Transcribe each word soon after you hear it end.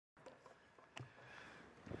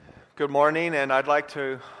Good morning, and I'd like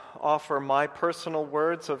to offer my personal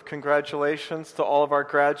words of congratulations to all of our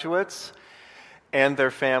graduates and their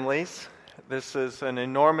families. This is an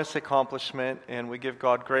enormous accomplishment, and we give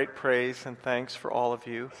God great praise and thanks for all of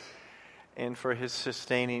you and for His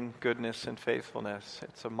sustaining goodness and faithfulness.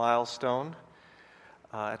 It's a milestone,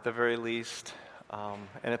 at the very least,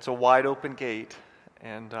 and it's a wide open gate,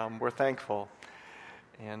 and we're thankful.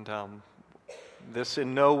 And this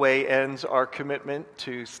in no way ends our commitment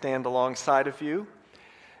to stand alongside of you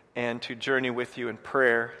and to journey with you in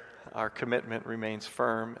prayer. Our commitment remains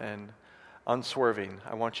firm and unswerving.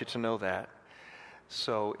 I want you to know that.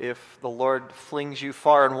 So if the Lord flings you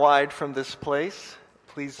far and wide from this place,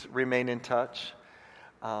 please remain in touch.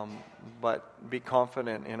 But be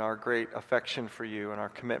confident in our great affection for you and our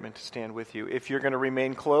commitment to stand with you. If you're going to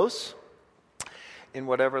remain close in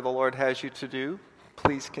whatever the Lord has you to do,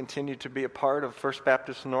 please continue to be a part of First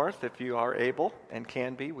Baptist North if you are able and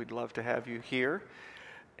can be. We'd love to have you here.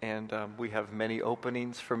 And we have many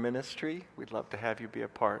openings for ministry. We'd love to have you be a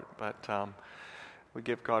part. But we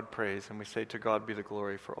give God praise and we say to God be the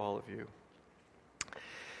glory for all of you.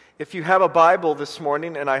 If you have a Bible this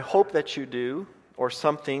morning, and I hope that you do, or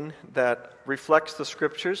something that reflects the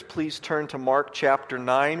Scriptures, please turn to Mark chapter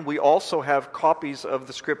 9. We also have copies of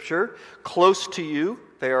the Scripture close to you.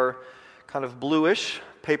 They are kind of bluish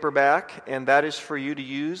paperback, and that is for you to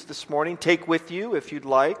use this morning. Take with you if you'd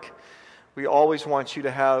like. We always want you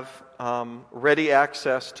to have ready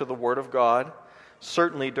access to the Word of God,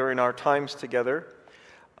 certainly during our times together,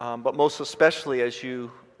 but most especially as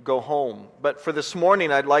you go home. But for this morning,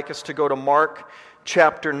 I'd like us to go to Mark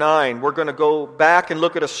chapter 9. We're going to go back and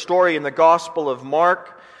look at a story in the Gospel of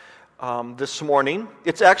Mark this morning.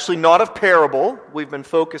 It's actually not a parable. We've been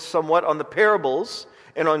focused somewhat on the parables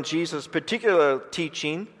and on Jesus' particular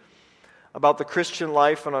teaching about the Christian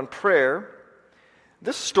life and on prayer.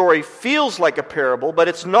 This story feels like a parable, but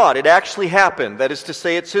it's not. It actually happened. That is to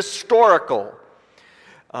say, it's historical.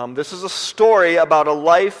 This is a story about a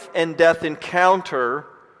life and death encounter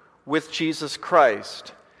with Jesus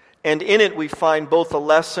Christ. And in it we find both a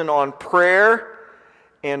lesson on prayer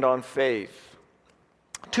and on faith.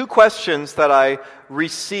 Two questions that I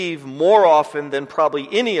receive more often than probably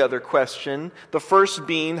any other question. The first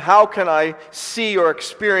being, how can I see or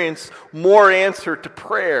experience more answer to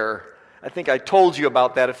prayer? I think I told you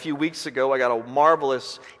about that a few weeks ago. I got a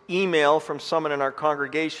marvelous email from someone in our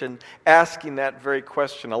congregation asking that very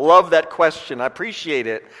question. I love that question. I appreciate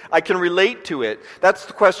it. I can relate to it. That's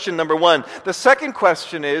the question number one. The second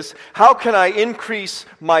question is, how can I increase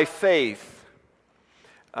my faith?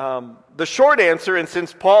 The short answer, and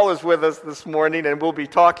since Paul is with us this morning and we'll be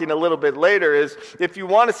talking a little bit later, is if you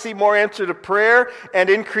want to see more answer to prayer and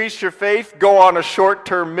increase your faith, go on a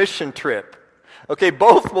short-term mission trip. Okay,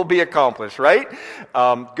 both will be accomplished, right?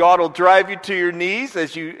 God will drive you to your knees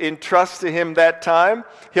as you entrust to Him that time.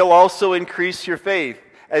 He'll also increase your faith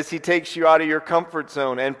as He takes you out of your comfort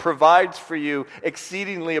zone and provides for you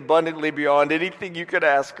exceedingly abundantly beyond anything you could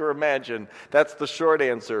ask or imagine. That's the short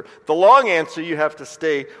answer. The long answer, you have to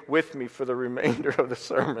stay with me for the remainder of the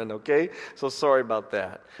sermon, okay? So sorry about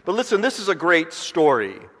that. But listen, this is a great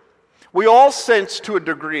story. We all sense to a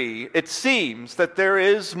degree, it seems, that there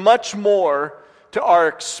is much more to our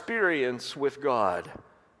experience with God,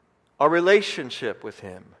 our relationship with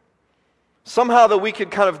Him. Somehow that we could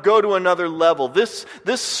kind of go to another level. This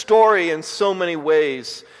story in so many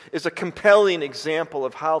ways is a compelling example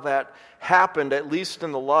of how that happened, at least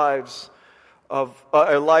in the life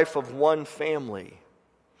of one family.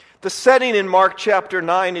 The setting in Mark chapter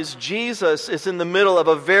 9 is Jesus is in the middle of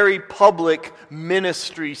a very public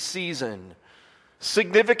ministry season.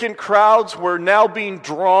 Significant crowds were now being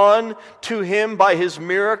drawn to Him by His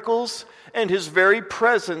miracles and His very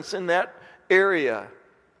presence in that area.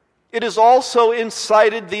 It has also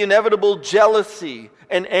incited the inevitable jealousy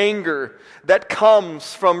and anger that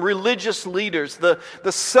comes from religious leaders, the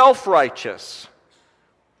self-righteous,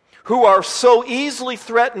 who are so easily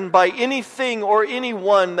threatened by anything or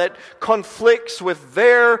anyone that conflicts with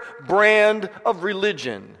their brand of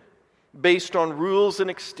religion based on rules and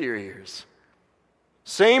exteriors.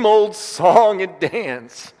 Same old song and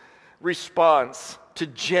dance response to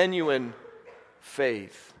genuine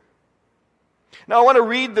faith. Now I want to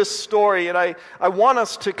read this story, and I want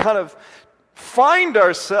us to kind of find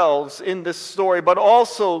ourselves in this story, but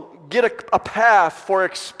also get a path for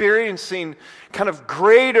experiencing kind of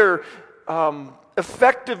greater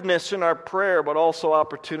effectiveness in our prayer, but also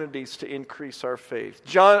opportunities to increase our faith.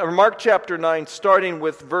 Mark chapter 9, starting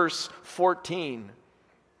with verse 14.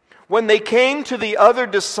 When they came to the other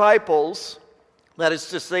disciples, That is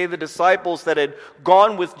to say, the disciples that had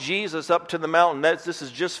gone with Jesus up to the mountain, this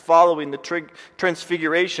is just following the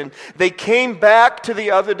transfiguration, they came back to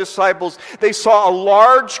the other disciples. They saw a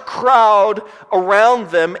large crowd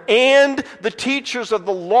around them and the teachers of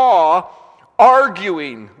the law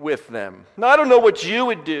arguing with them. Now, I don't know what you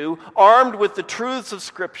would do, armed with the truths of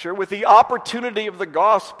Scripture, with the opportunity of the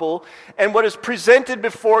gospel, and what is presented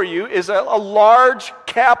before you is a large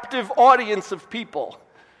captive audience of people.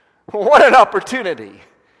 What an opportunity.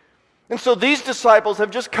 And so these disciples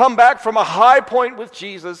have just come back from a high point with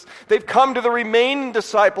Jesus. They've come to the remaining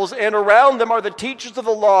disciples, and around them are the teachers of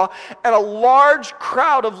the law and a large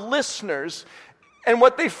crowd of listeners. And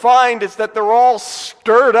what they find is that they're all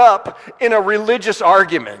stirred up in a religious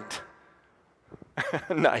argument.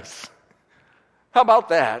 Nice. How about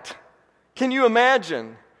that? Can you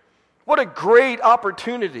imagine? What a great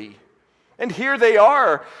opportunity. And here they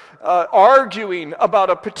are arguing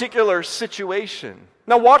about a particular situation.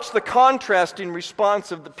 Now watch the contrasting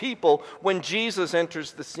response of the people when Jesus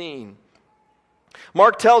enters the scene.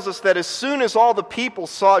 Mark tells us that as soon as all the people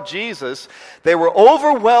saw Jesus, they were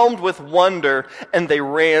overwhelmed with wonder and they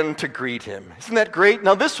ran to greet him. Isn't that great?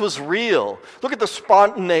 Now this was real. Look at the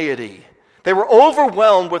spontaneity. They were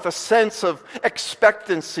overwhelmed with a sense of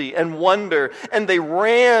expectancy and wonder, and they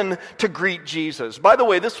ran to greet Jesus. By the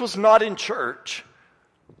way, this was not in church.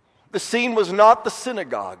 The scene was not the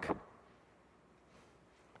synagogue.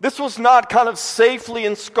 This was not kind of safely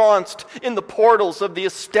ensconced in the portals of the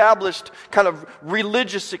established kind of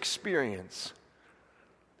religious experience.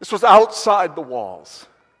 This was outside the walls.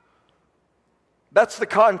 That's the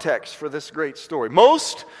context for this great story.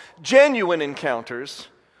 Most genuine encounters,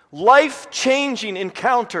 life-changing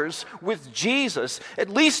encounters with Jesus, at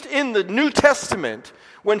least in the New Testament,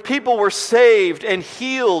 when people were saved and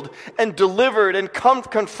healed and delivered and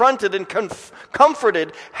confronted and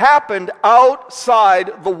comforted, happened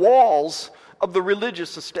outside the walls of the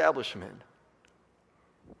religious establishment.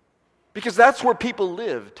 Because that's where people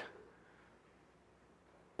lived.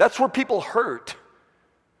 That's where people hurt.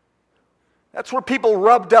 That's where people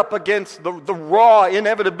rubbed up against the raw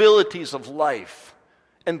inevitabilities of life.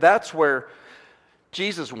 And that's where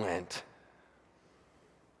Jesus went.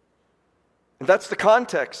 And that's the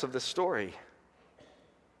context of this story.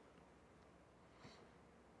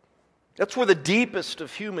 That's where the deepest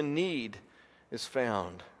of human need is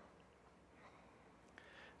found.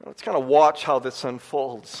 Now let's kind of watch how this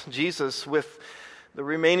unfolds. Jesus, with the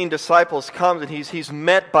remaining disciples, comes and he's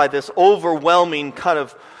met by this overwhelming kind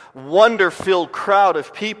of wonder-filled crowd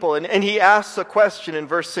of people. And he asks a question in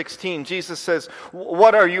verse 16. Jesus says,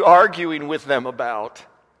 "What are you arguing with them about?"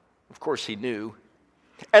 Of course he knew.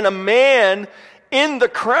 And a man in the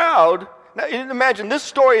crowd, now imagine this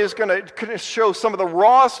story is going to show some of the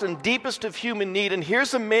rawest and deepest of human need. And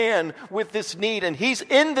here's a man with this need, and he's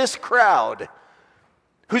in this crowd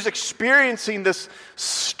who's experiencing this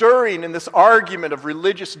stirring and this argument of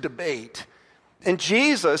religious debate. And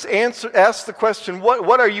Jesus asks the question,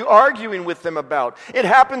 what are you arguing with them about? It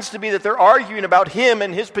happens to be that they're arguing about him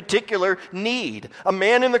and his particular need. A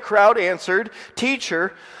man in the crowd answered,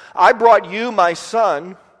 "Teacher, I brought you my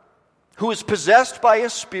son, who is possessed by a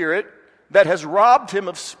spirit that has robbed him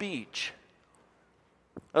of speech."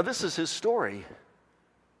 Now this is his story.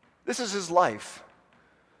 This is his life.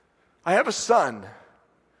 I have a son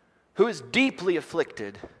who is deeply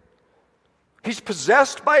afflicted. He's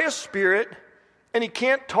possessed by a spirit and he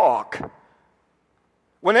can't talk.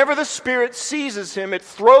 Whenever the spirit seizes him, it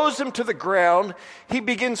throws him to the ground. He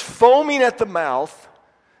begins foaming at the mouth,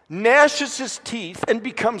 gnashes his teeth, and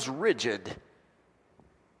becomes rigid.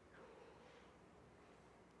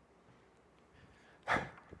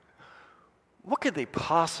 What could they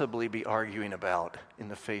possibly be arguing about in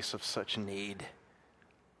the face of such need?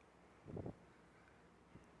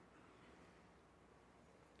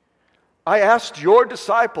 I asked your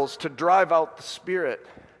disciples to drive out the spirit,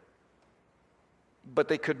 but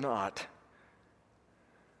they could not.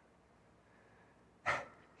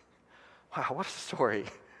 Wow, what a story.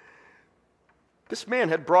 This man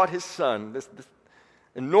had brought his son, this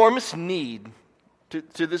enormous need,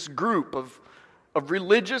 to this group of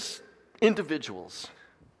religious individuals.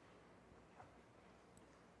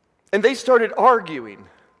 And they started arguing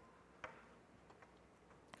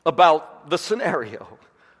about the scenario.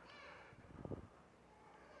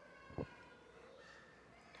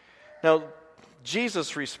 Now,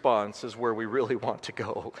 Jesus' response is where we really want to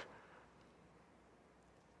go.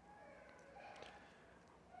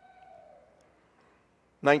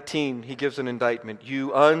 (19) He gives an indictment.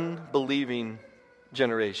 "You unbelieving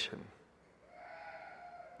generation."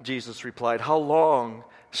 Jesus replied, "How long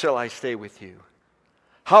shall I stay with you?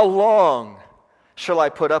 How long shall I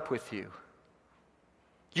put up with you?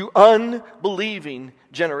 You unbelieving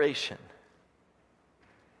generation.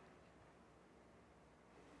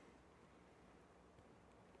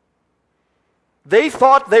 They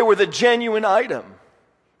thought they were the genuine item.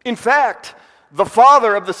 In fact, the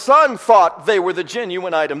father of the son thought they were the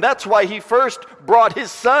genuine item. That's why he first brought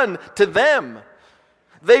his son to them.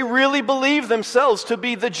 They really believed themselves to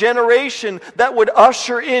be the generation that would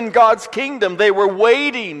usher in God's kingdom. They were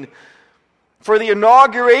waiting for the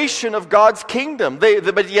inauguration of God's kingdom.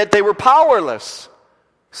 But yet they were powerless,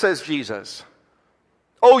 says Jesus.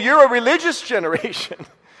 Oh, you're a religious generation.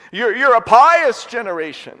 You're a pious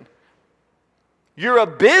generation. You're a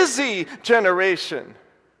busy generation.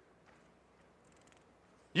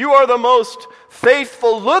 You are the most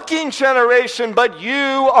faithful-looking generation, but you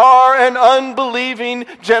are an unbelieving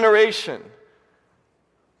generation.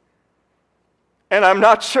 And I'm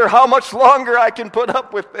not sure how much longer I can put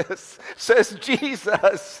up with this, says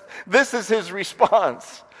Jesus. This is his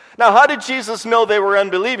response. Now, how did Jesus know they were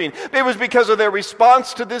unbelieving? It was because of their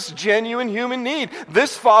response to this genuine human need.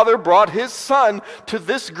 This father brought his son to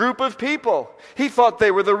this group of people. He thought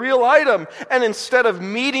they were the real item. And instead of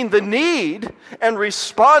meeting the need and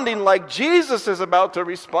responding like Jesus is about to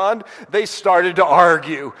respond, they started to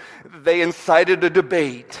argue. They incited a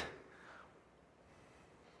debate.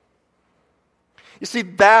 You see,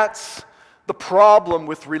 that's the problem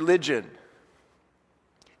with religion.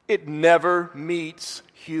 It never meets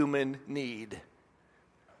human need.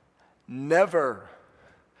 Never.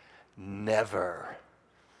 Never.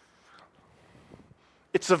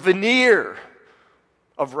 It's a veneer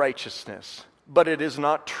of righteousness, but it is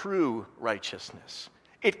not true righteousness.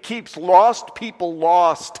 It keeps lost people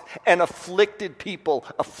lost and afflicted people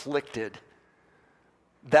afflicted.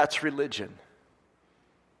 That's religion.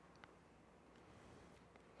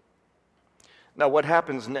 Now, what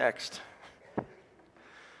happens next,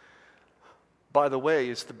 by the way,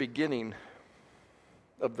 is the beginning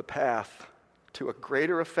of the path to a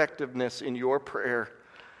greater effectiveness in your prayer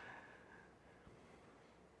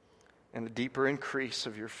and a deeper increase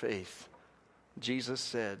of your faith. Jesus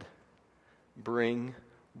said, "Bring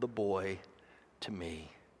the boy to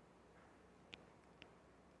me."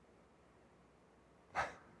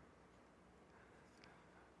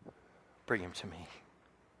 Bring him to me.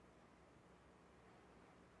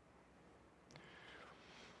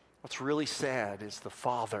 What's really sad is the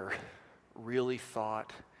father really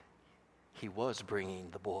thought he was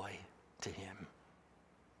bringing the boy to him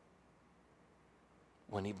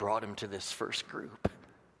when he brought him to this first group.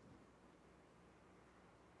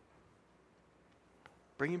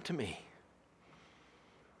 Bring him to me.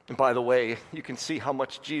 And by the way, you can see how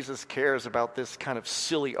much Jesus cares about this kind of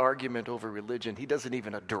silly argument over religion. He doesn't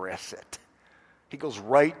even address it. He goes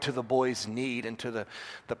right to the boy's need and to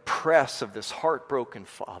the press of this heartbroken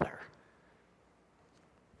father.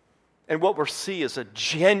 And what we'll see is a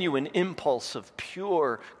genuine impulse of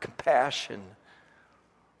pure compassion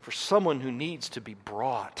for someone who needs to be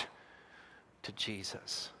brought to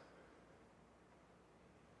Jesus.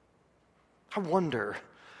 I wonder,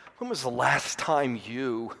 when was the last time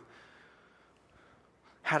you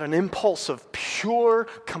had an impulse of pure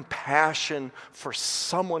compassion for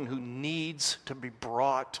someone who needs to be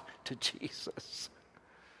brought to Jesus?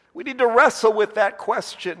 We need to wrestle with that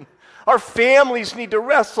question. Our families need to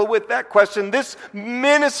wrestle with that question. This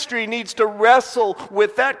ministry needs to wrestle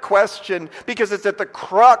with that question because it's at the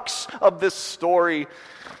crux of this story.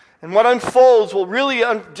 And what unfolds will really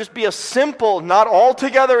just be a simple, not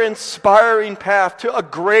altogether inspiring path to a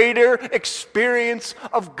greater experience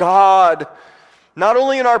of God. Not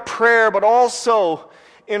only in our prayer, but also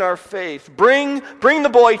in our faith. Bring the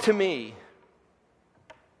boy to me.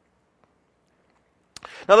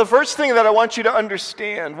 Now, the first thing that I want you to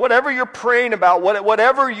understand, whatever you're praying about,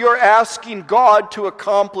 whatever you're asking God to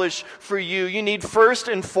accomplish for you, you need first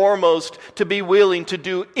and foremost to be willing to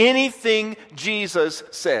do anything Jesus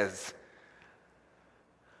says.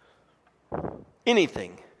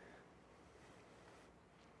 Anything.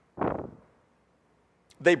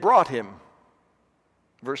 They brought him.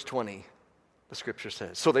 Verse 20, the scripture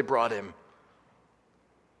says. So they brought him.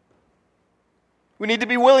 We need to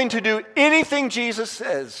be willing to do anything Jesus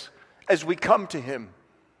says as we come to him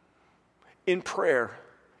in prayer,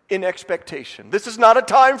 in expectation. This is not a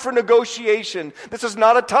time for negotiation. This is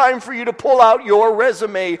not a time for you to pull out your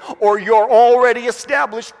resume or your already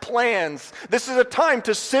established plans. This is a time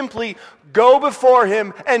to simply go before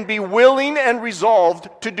him and be willing and resolved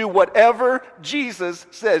to do whatever Jesus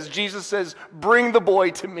says. Jesus says, "Bring the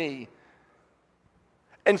boy to me."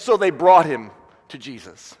 And so they brought him to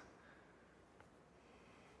Jesus.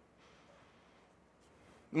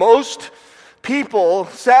 Most People,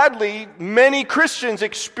 sadly, many Christians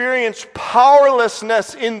experience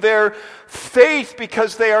powerlessness in their faith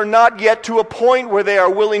because they are not yet to a point where they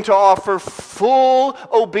are willing to offer full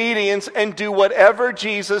obedience and do whatever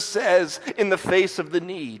Jesus says in the face of the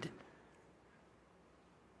need.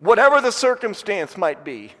 Whatever the circumstance might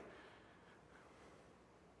be.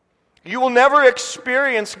 You will never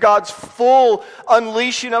experience God's full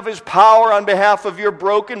unleashing of His power on behalf of your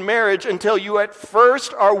broken marriage until you at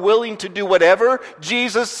first are willing to do whatever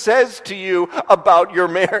Jesus says to you about your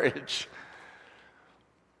marriage,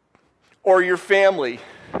 or your family,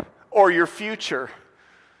 or your future,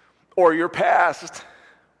 or your past,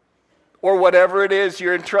 or whatever it is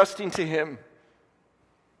you're entrusting to Him.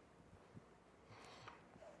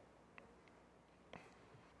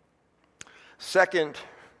 Second,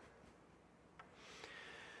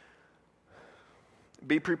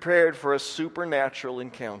 be prepared for a supernatural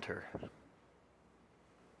encounter.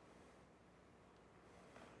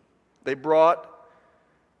 They brought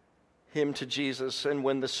him to Jesus, and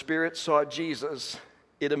when the Spirit saw Jesus,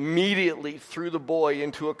 it immediately threw the boy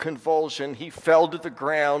into a convulsion. He fell to the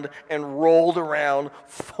ground and rolled around,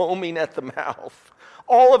 foaming at the mouth.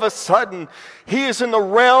 All of a sudden, he is in the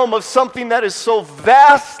realm of something that is so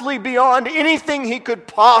vastly beyond anything he could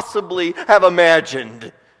possibly have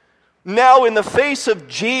imagined. Now, in the face of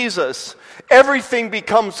Jesus, everything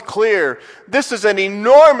becomes clear. This is an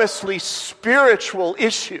enormously spiritual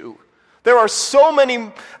issue. There are so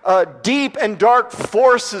many deep and dark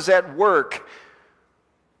forces at work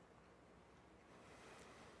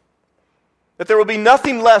that there will be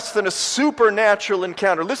nothing less than a supernatural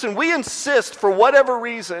encounter. Listen, we insist, for whatever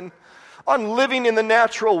reason, on living in the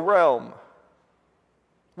natural realm.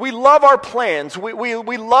 We love our plans.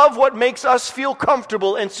 We love what makes us feel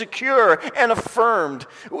comfortable and secure and affirmed.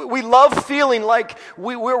 We love feeling like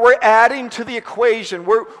we're adding to the equation.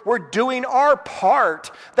 We're doing our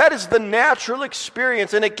part. That is the natural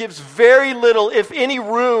experience, and it gives very little, if any,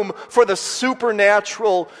 room for the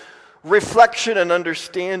supernatural reflection and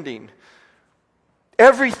understanding.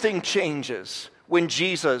 Everything changes when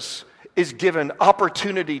Jesus is given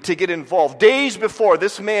opportunity to get involved. Days before,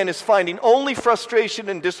 this man is finding only frustration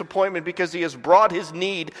and disappointment because he has brought his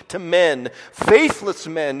need to men, faithless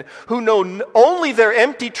men who know only their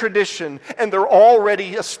empty tradition and their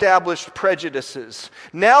already established prejudices.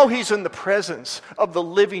 Now he's in the presence of the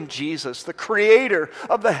living Jesus, the creator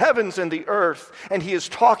of the heavens and the earth, and he is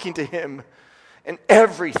talking to him, and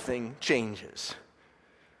everything changes.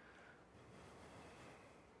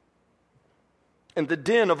 And the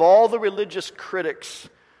din of all the religious critics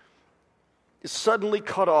is suddenly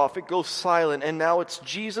cut off. It goes silent. And now it's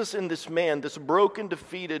Jesus and this man, this broken,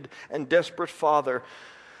 defeated, and desperate father.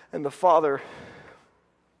 And the father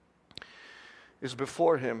is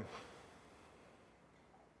before him.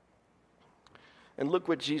 And look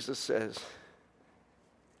what Jesus says.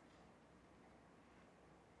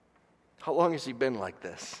 How long has he been like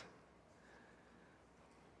this?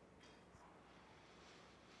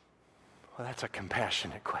 Well, that's a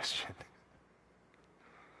compassionate question.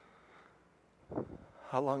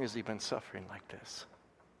 How long has he been suffering like this?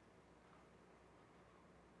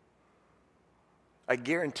 I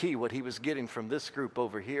guarantee what he was getting from this group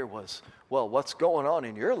over here was, well, what's going on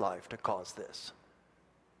in your life to cause this?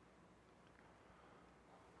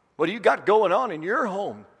 What do you got going on in your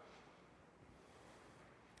home?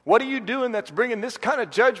 What are you doing that's bringing this kind of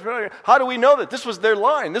judgment? How do we know that this was their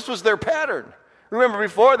line? This was their pattern. Remember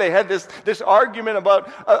before they had this argument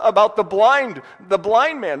about the blind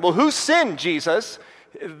man. Well, who sinned, Jesus?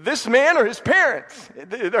 This man or his parents?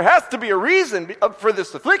 There has to be a reason for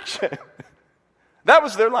this affliction. That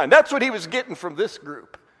was their line. That's what he was getting from this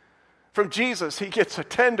group. From Jesus, he gets a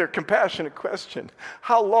tender, compassionate question.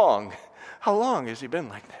 How long? How long has he been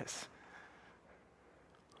like this?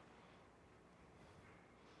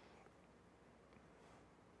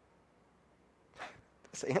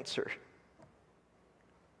 This answer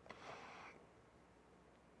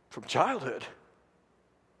from childhood.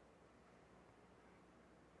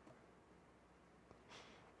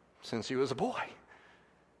 Since he was a boy.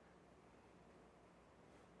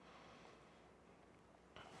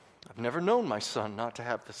 I've never known my son not to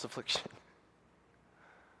have this affliction.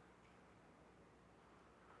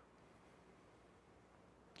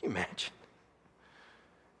 Can you imagine?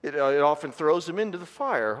 It often throws him into the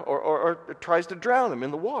fire or tries to drown him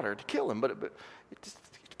in the water to kill him, but it's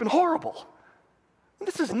been horrible.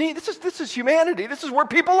 This is neat. This is humanity. This is where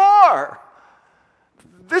people are.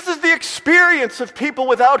 This is the experience of people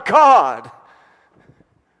without God.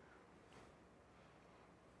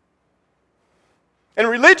 And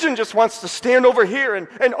religion just wants to stand over here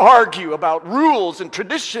and argue about rules and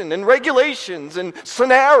tradition and regulations and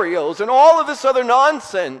scenarios and all of this other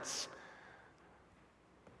nonsense.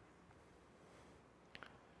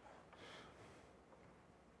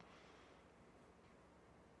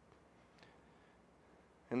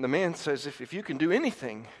 And the man says, if you can do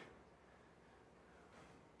anything,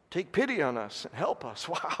 take pity on us and help us.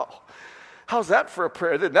 Wow. How's that for a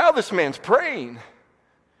prayer? Now this man's praying.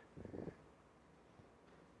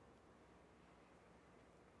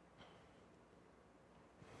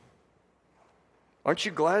 Aren't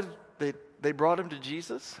you glad they brought him to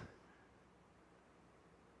Jesus?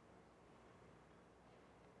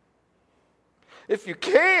 If you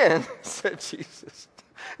can, said Jesus.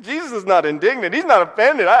 Jesus is not indignant. He's not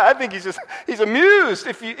offended. I think he's amused.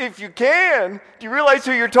 If you can, do you realize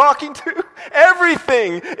who you're talking to?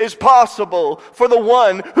 Everything is possible for the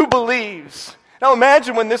one who believes. Now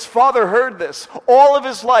imagine when this father heard this, all of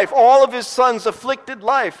his life, all of his son's afflicted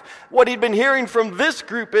life, what he'd been hearing from this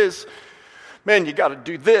group is, man, you got to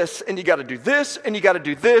do this, and you got to do this, and you got to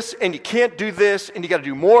do this, and you can't do this, and you got to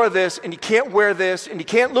do more of this, and you can't wear this, and you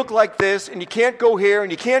can't look like this, and you can't go here,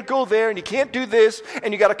 and you can't go there, and you can't do this,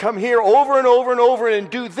 and you got to come here over and over and over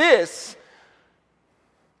and do this.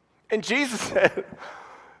 And Jesus said,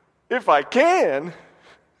 if I can,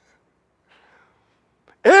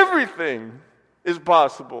 everything is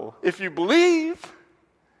possible if you believe.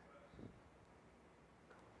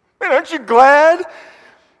 Man, aren't you glad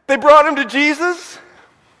they brought him to Jesus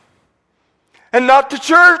and not to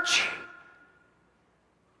church?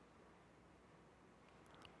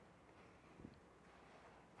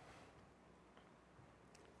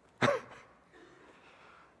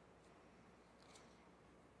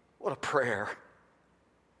 What a prayer.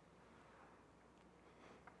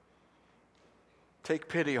 Take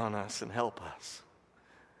pity on us and help us.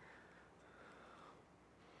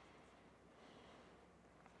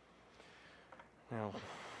 Now,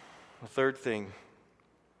 the third thing,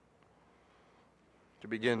 to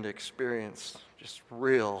begin to experience just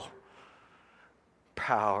real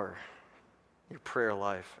power in your prayer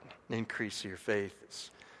life and increase your faith is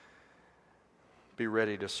be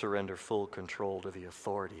ready to surrender full control to the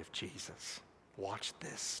authority of Jesus. Watch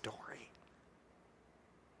this story.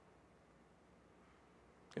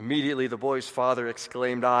 Immediately the boy's father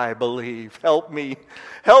exclaimed, I believe. Help me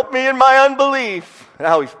in my unbelief.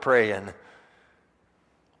 Now he's praying.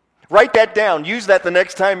 Write that down. Use that the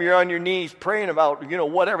next time you're on your knees praying about,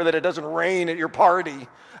 whatever, that it doesn't rain at your party.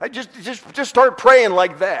 Just start praying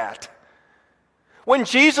like that. When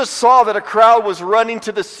Jesus saw that a crowd was running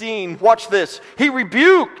to the scene, watch this, he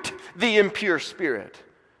rebuked the impure spirit.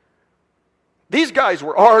 These guys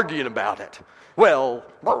were arguing about it. Well,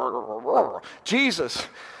 Jesus,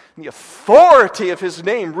 the authority of his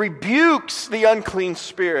name, rebukes the unclean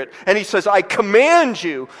spirit. And he says, I command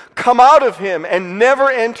you, come out of him and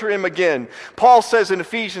never enter him again. Paul says in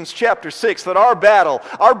Ephesians chapter 6 that our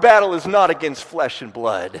battle is not against flesh and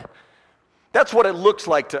blood. That's what it looks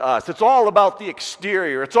like to us. It's all about the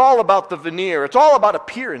exterior. It's all about the veneer. It's all about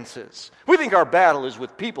appearances. We think our battle is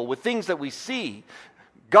with people, with things that we see.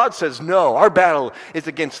 God says, no, our battle is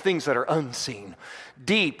against things that are unseen.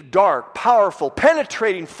 Deep, dark, powerful,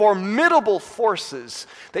 penetrating, formidable forces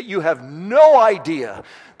that you have no idea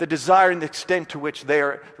the desire and the extent to which they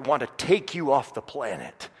want to take you off the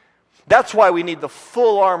planet. That's why we need the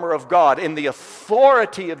full armor of God in the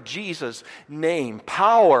authority of Jesus' name,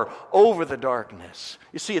 power over the darkness.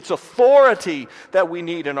 You see, it's authority that we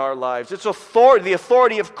need in our lives. It's the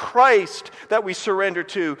authority of Christ that we surrender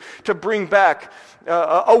to bring back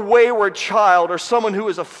a wayward child or someone who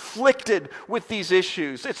is afflicted with these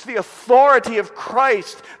issues. It's the authority of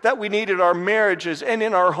Christ that we need in our marriages and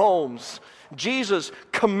in our homes. Jesus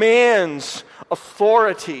commands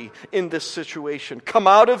authority in this situation. Come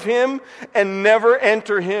out of him and never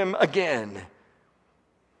enter him again.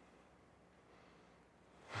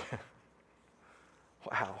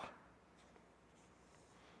 Wow.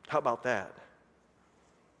 How about that?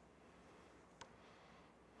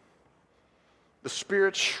 The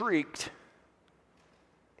spirit shrieked,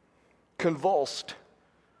 convulsed,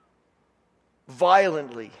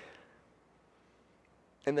 violently,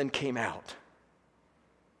 and then came out.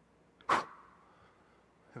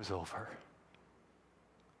 It was over.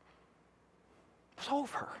 It was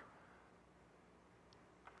over.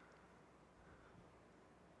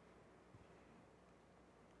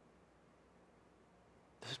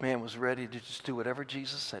 This man was ready to just do whatever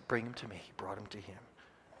Jesus said. Bring him to me. He brought him to him.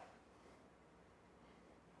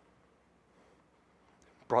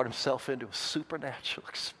 Brought himself into a supernatural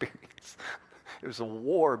experience. It was a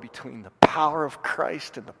war between the power of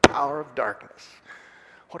Christ and the power of darkness.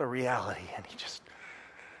 What a reality. And he just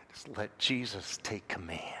let Jesus take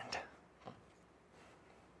command.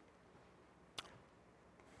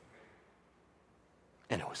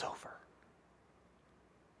 And it was over.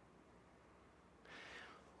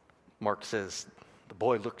 Mark says the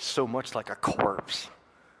boy looked so much like a corpse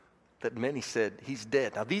that many said he's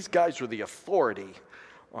dead. Now these guys were the authority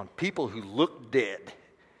on people who look dead.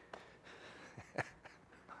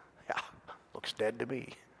 Yeah, looks dead to me.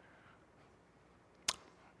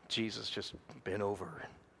 Jesus just bent over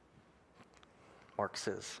and Mark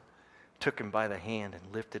says, took him by the hand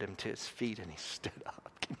and lifted him to his feet, and he stood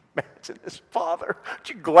up. Can you imagine his father? Aren't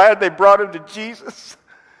you glad they brought him to Jesus?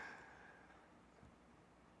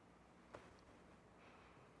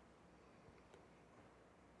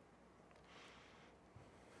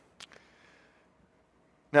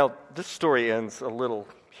 Now, this story ends a little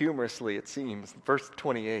humorously, it seems. Verse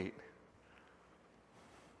 28.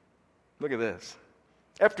 Look at this.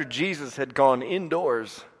 After Jesus had gone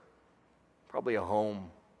indoors, probably a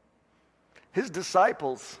home, his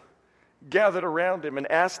disciples gathered around him and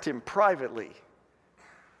asked him privately.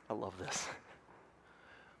 I love this.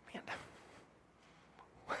 Man,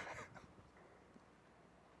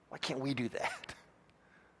 why can't we do that?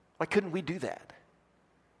 Why couldn't we do that?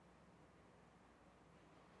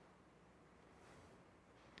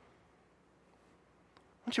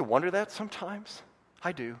 Don't you wonder that sometimes?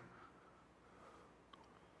 I do.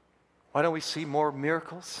 Why don't we see more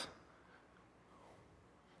miracles?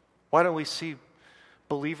 Why don't we see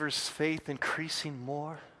believers' faith increasing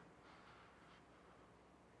more?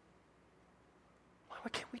 Why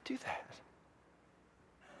can't we do that?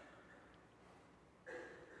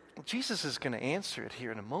 Well, Jesus is going to answer it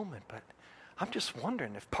here in a moment, but I'm just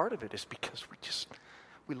wondering if part of it is because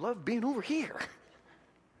we love being over here.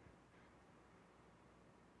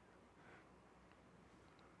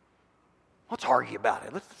 Let's argue about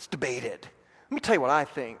it. Let's debate it. Let me tell you what I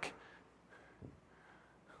think.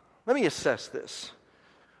 Let me assess this.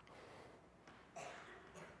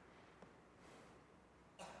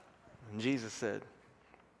 And Jesus said,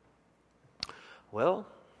 well,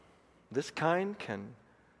 this kind can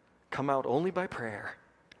come out only by prayer.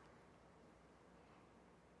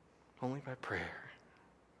 Only by prayer.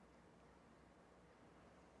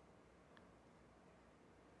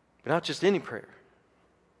 But not just any prayer.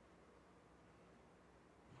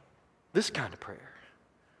 This kind of prayer.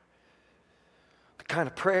 The kind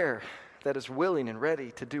of prayer that is willing and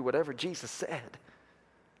ready to do whatever Jesus said.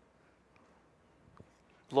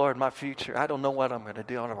 Lord, my future, I don't know what I'm going to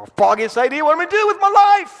do. I don't have the foggiest idea what I'm going to do with my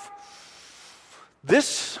life.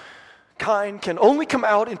 This kind can only come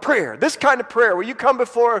out in prayer. This kind of prayer where you come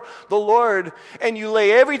before the Lord and you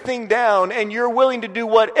lay everything down and you're willing to do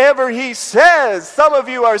whatever He says. Some of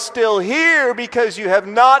you are still here because you have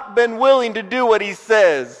not been willing to do what He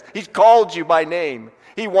says. He's called you by name.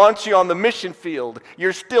 He wants you on the mission field.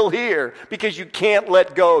 You're still here because you can't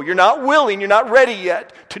let go. You're not willing, you're not ready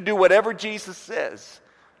yet to do whatever Jesus says.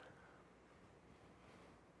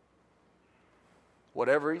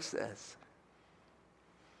 Whatever He says.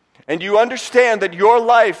 And you understand that your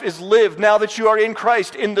life is lived now that you are in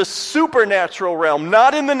Christ in the supernatural realm,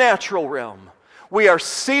 not in the natural realm. We are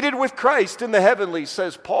seated with Christ in the heavenlies,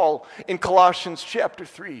 says Paul in Colossians chapter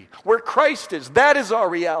 3. Where Christ is, that is our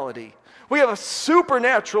reality. We have a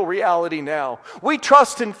supernatural reality now. We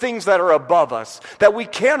trust in things that are above us, that we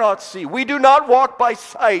cannot see. We do not walk by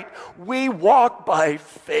sight. We walk by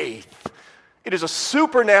faith. It is a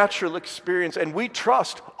supernatural experience, and we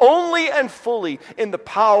trust only and fully in the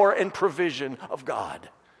power and provision of God.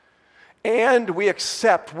 And we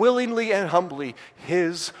accept willingly and humbly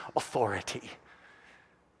His authority.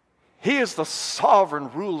 He is the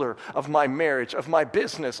sovereign ruler of my marriage, of my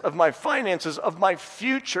business, of my finances, of my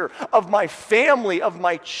future, of my family, of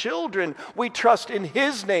my children. We trust in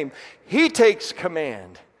His name. He takes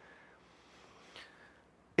command.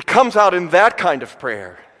 It comes out in that kind of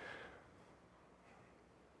prayer.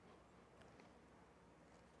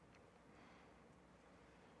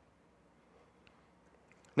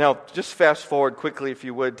 Now, just fast forward quickly, if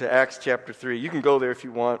you would, to Acts chapter 3. You can go there if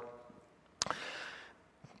you want.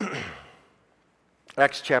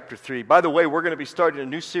 Acts chapter 3. By the way, we're going to be starting a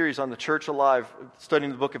new series on the Church Alive,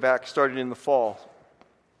 studying the book of Acts, starting in the fall.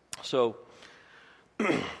 So,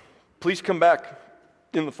 please come back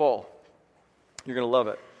in the fall. You're going to love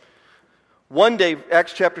it. One day,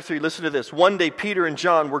 Acts chapter 3, listen to this. One day, Peter and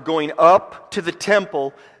John were going up to the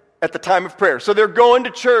temple at the time of prayer. So they're going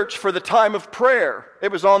to church for the time of prayer.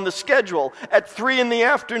 It was on the schedule at 3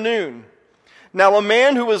 p.m. Now a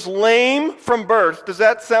man who was lame from birth, does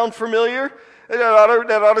that sound familiar?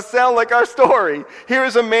 That ought to sound like our story. Here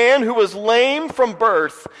is a man who was lame from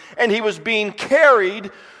birth, and he was being carried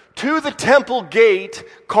to the temple gate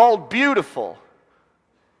called Beautiful.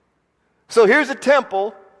 So here's a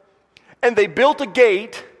temple, and they built a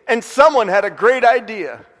gate, and someone had a great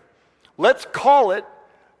idea. Let's call it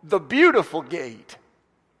the Beautiful Gate.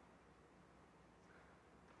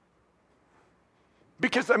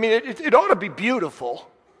 Because, it ought to be beautiful.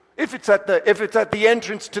 If it's at the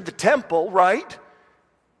entrance to the temple, right?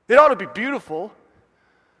 It ought to be beautiful.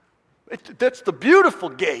 That's the Beautiful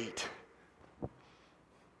Gate.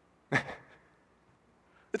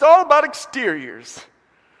 It's all about exteriors.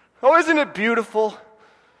 Oh, isn't it beautiful?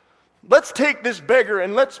 Let's take this beggar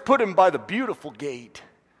and let's put him by the Beautiful Gate.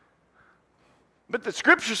 But the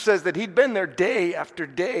scripture says that he'd been there day after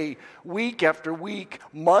day, week after week,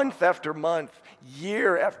 month after month,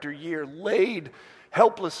 year after year, laid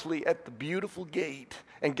helplessly at the Beautiful Gate.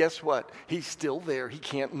 And guess what? He's still there. He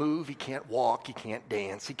can't move, he can't walk, he can't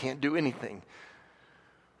dance, he can't do anything.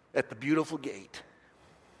 At the Beautiful Gate.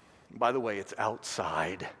 By the way, it's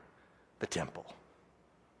outside the temple.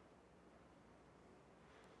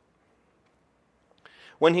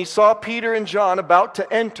 When he saw Peter and John about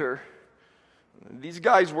to enter, these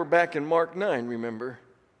guys were back in Mark 9, remember?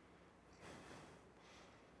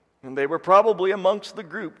 And they were probably amongst the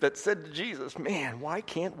group that said to Jesus, man, why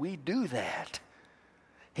can't we do that?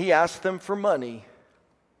 He asked them for money.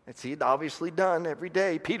 As he'd obviously done every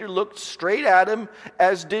day. Peter looked straight at him,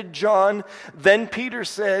 as did John. Then Peter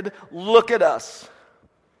said, look at us.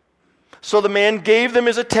 So the man gave them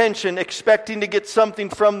his attention, expecting to get something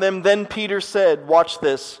from them. Then Peter said, watch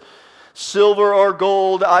this, silver or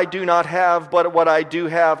gold I do not have, but what I do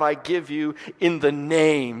have I give you in the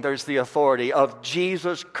name, there's the authority, of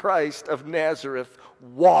Jesus Christ of Nazareth.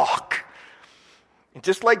 Walk. And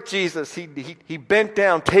just like Jesus, he bent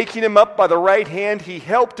down, taking him up by the right hand. He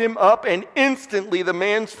helped him up, and instantly the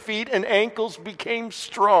man's feet and ankles became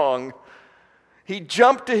strong. He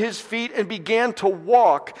jumped to his feet and began to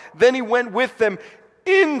walk. Then he went with them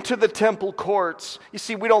into the temple courts. You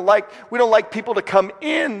see, we don't like people to come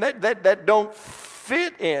in that don't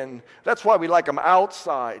fit in. That's why we like them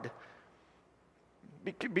outside.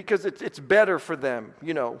 Because it's better for them,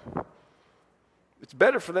 you know. It's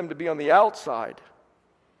better for them to be on the outside.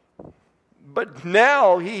 But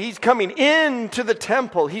now he's coming into the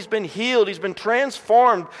temple. He's been healed. He's been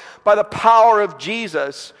transformed by the power of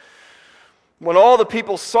Jesus. When all the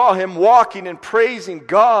people saw him walking and praising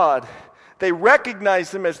God, they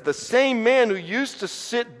recognized him as the same man who used to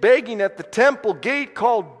sit begging at the temple gate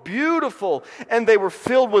called Beautiful. And they were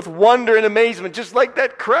filled with wonder and amazement, just like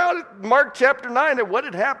that crowd at Mark chapter 9 at what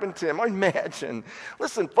had happened to him. Imagine.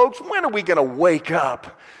 Listen, folks, when are we going to wake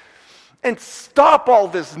up and stop all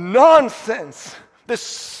this nonsense, this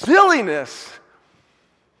silliness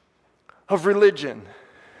of religion,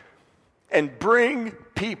 and bring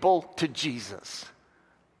people to Jesus?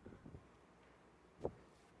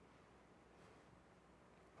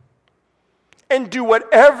 And do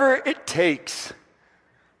whatever it takes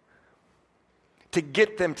to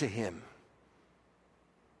get them to him.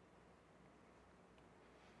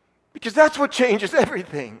 Because that's what changes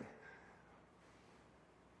everything.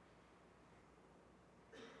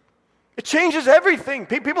 It changes everything.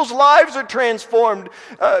 People's lives are transformed.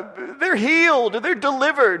 They're healed. They're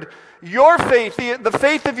delivered. Your faith, the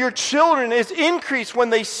faith of your children, is increased when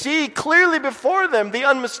they see clearly before them the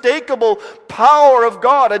unmistakable power of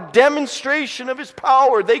God, a demonstration of his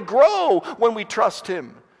power. They grow when we trust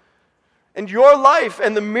him. And your life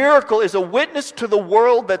and the miracle is a witness to the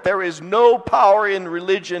world that there is no power in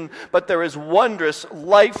religion, but there is wondrous,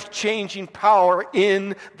 life-changing power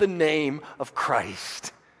in the name of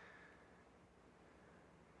Christ.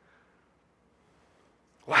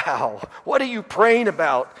 Wow, what are you praying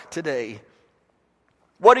about today?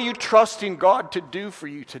 What are you trusting God to do for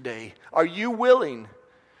you today? Are you willing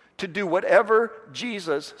to do whatever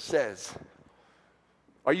Jesus says?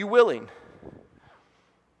 Are you willing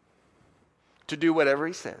to do whatever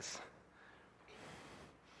he says?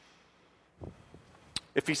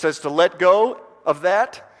 If he says to let go of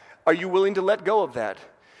that, are you willing to let go of that?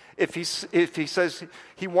 If he says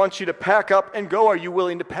he wants you to pack up and go, are you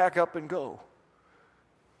willing to pack up and go?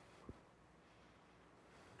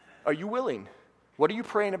 Are you willing? What are you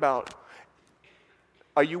praying about?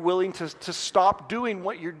 Are you willing to stop doing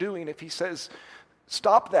what you're doing if he says,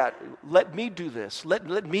 stop that, let me do this, let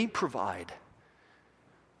me provide?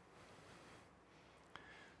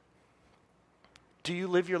 Do you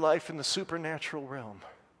live your life in the supernatural realm?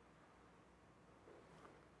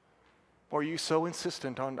 Or are you so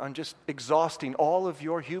insistent on just exhausting all of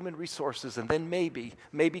your human resources, and then maybe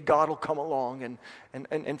God will come along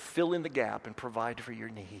and fill in the gap and provide for your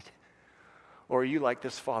need? Or are you like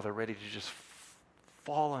this father, ready to just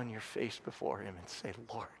fall on your face before him and say,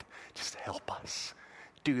 Lord, just help us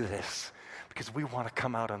do this, because we want to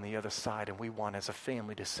come out on the other side, and we want as a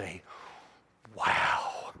family to say,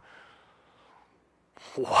 wow,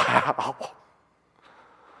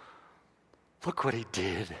 look what he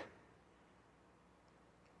did.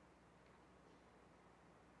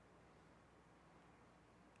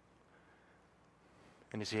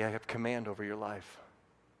 And does he have command over your life?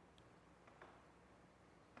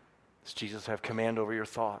 Does Jesus have command over your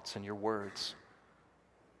thoughts and your words?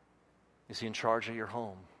 Is he in charge of your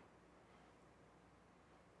home?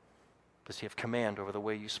 Does he have command over the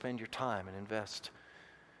way you spend your time and invest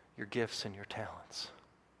your gifts and your talents?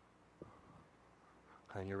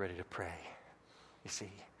 And you're ready to pray, you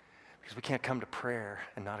see. Because we can't come to prayer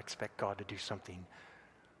and not expect God to do something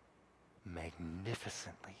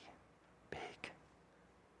magnificently big.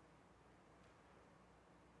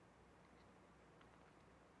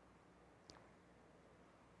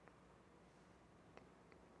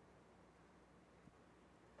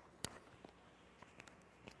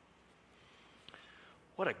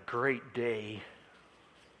 What a great day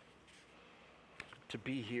to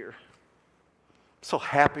be here. I'm so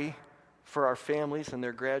happy for our families and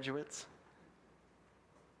their graduates.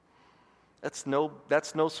 That's no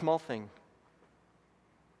small thing.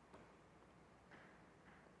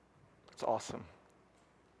 It's awesome.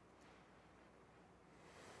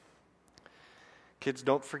 Kids,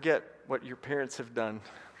 don't forget what your parents have done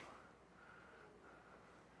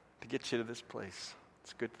to get you to this place.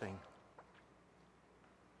 It's a good thing.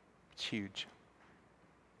 It's huge.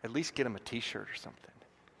 At least get them a t-shirt or something.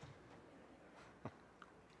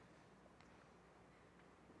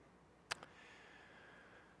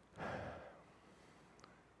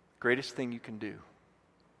 Greatest thing you can do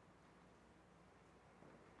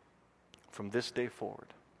from this day forward,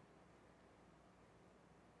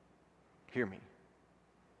 hear me,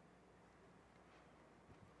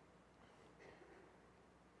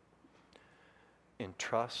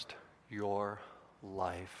 entrust your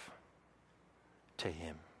life to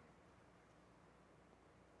him.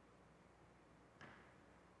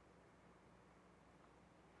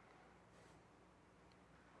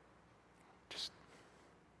 Just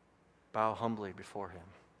bow humbly before him.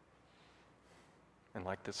 And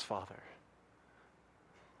like this father,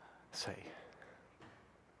 say,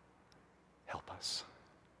 help us.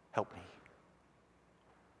 Help me.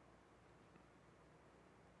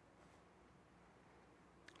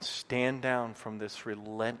 Stand down from this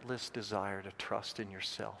relentless desire to trust in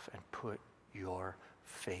yourself and put your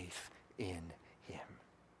faith in him.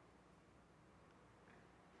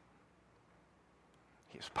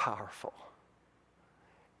 He is powerful.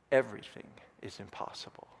 Everything is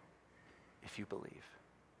impossible if you believe.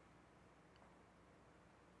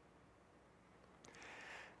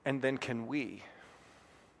 And then can we,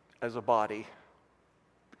 as a body,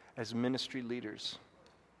 as ministry leaders,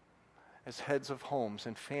 as heads of homes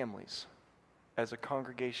and families, as a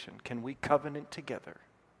congregation, can we covenant together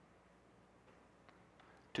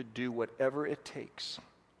to do whatever it takes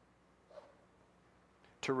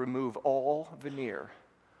to remove all veneer,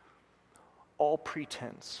 all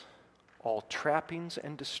pretense, all trappings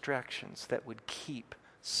and distractions that would keep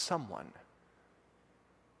someone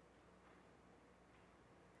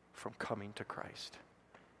from coming to Christ?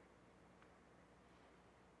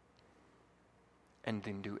 And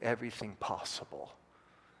then do everything possible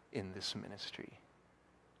in this ministry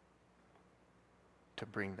to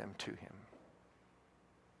bring them to him.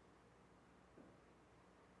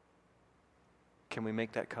 Can we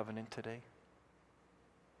make that covenant today?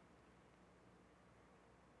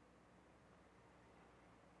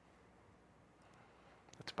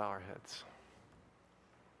 Let's bow our heads.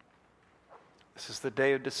 This is the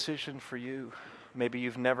day of decision for you. Maybe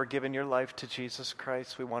you've never given your life to Jesus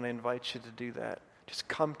Christ. We want to invite you to do that. Just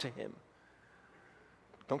come to him.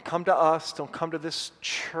 Don't come to us. Don't come to this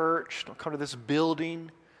church. Don't come to this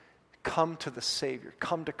building. Come to the Savior.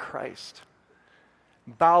 Come to Christ.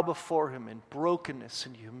 Bow before him in brokenness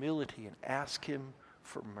and humility and ask him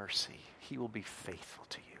for mercy. He will be faithful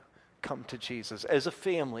to you. Come to Jesus. As a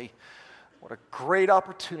family, what a great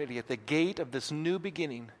opportunity at the gate of this new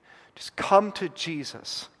beginning. Just come to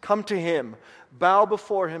Jesus. Come to him. Bow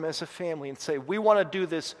before him as a family and say, we want to do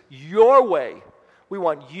this your way. We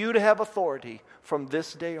want you to have authority from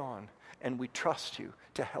this day on, and we trust you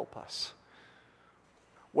to help us.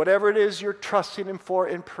 Whatever it is you're trusting him for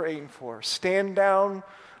and praying for, stand down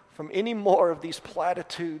from any more of these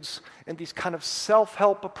platitudes and these kind of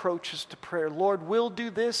self-help approaches to prayer. Lord, we'll do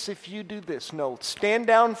this if you do this. No, stand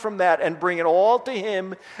down from that and bring it all to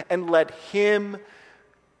him and let him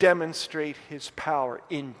demonstrate his power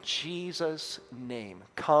in Jesus' name.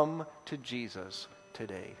 Come to Jesus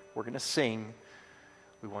today. We're going to sing.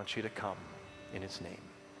 We want you to come in his name.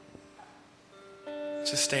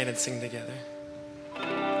 Just stand and sing together.